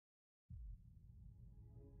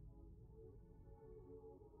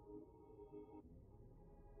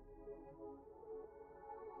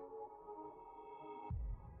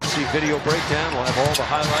video breakdown. We'll have all the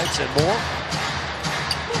highlights and more.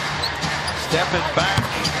 Stepping back,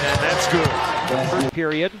 and that's good. First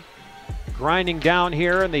period. Grinding down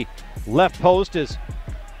here in the left post is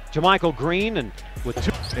JaMychal Green, and with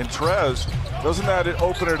two. And Trez, doesn't that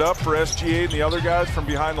open it up for SGA and the other guys from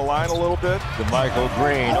behind the line a little bit? JaMychal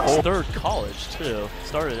Green. Third college, too.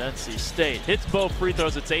 Started at NC State. Hits both free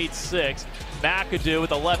throws. It's 8-6. McAdoo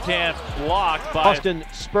with a left hand blocked by Boston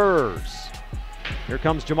Spurs. Here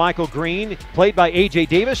comes JaMychal Green, played by A.J.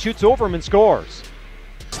 Davis, shoots over him and scores.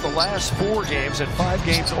 The last 4 games and 5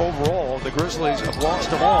 games overall, the Grizzlies have lost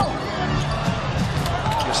them all.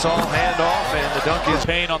 Gasol handoff, and the dunk is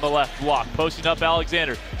Payne on the left block, posting up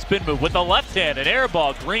Alexander. Spin move with the left hand, an air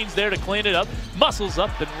ball. Green's there to clean it up, muscles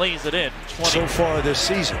up and lays it in. 20. so far this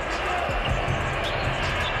season.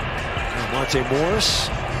 Monte Morris,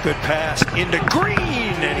 good pass into Green,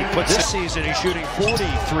 and he puts this season he's shooting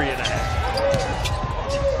 43.5.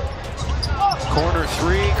 Corner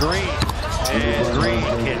 3, Green. And Green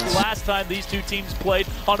hits. Last time these two teams played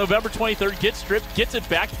on November 23rd, gets stripped, gets it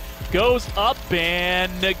back, goes up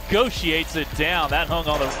and negotiates it down. That hung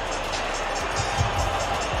on the...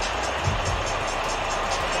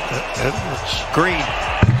 Green.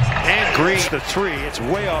 And Green. The 3. It's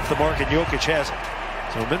way off the mark, and Jokic has it.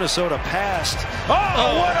 So Minnesota passed.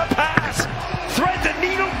 Oh, what a pass! Thread the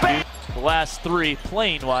needle back. The last 3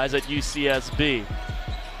 plane-wise at UCSB.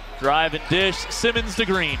 Drive and dish, Simmons to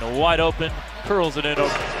Green, wide open, curls it in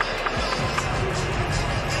over.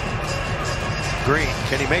 Green,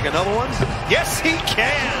 can he make another one? Yes, he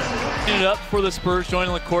can! It up for the Spurs,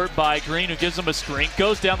 joining the court by Green, who gives him a screen,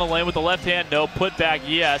 goes down the lane with the left hand, no, put back,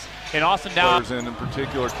 yes. And Austin now. In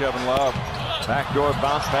particular, Kevin Love. Backdoor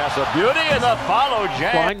bounce pass, a beauty, and the follow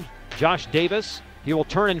jam. Josh Davis, he will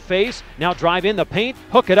turn and face, now drive in the paint,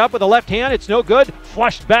 hook it up with the left hand, it's no good,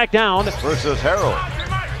 flushed back down. Versus Harold.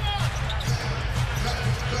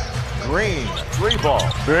 Green, 3 ball,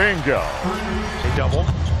 bingo. They double,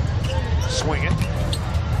 swing it.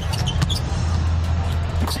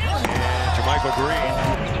 And JaMychal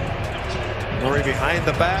Green. Murray behind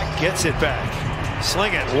the back, gets it back.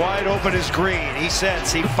 Sling it, wide open is Green. He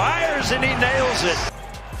sets, he fires, and he nails it.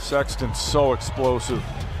 Sexton's so explosive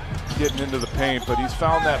getting into the paint, but he's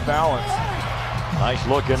found that balance. Nice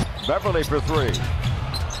looking. Beverly for 3.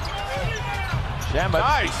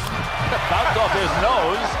 Nice! Bounced off his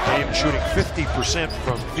nose. Game shooting 50%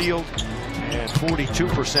 from field and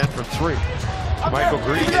 42% from 3. JaMychal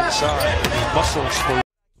Green inside. Muscles for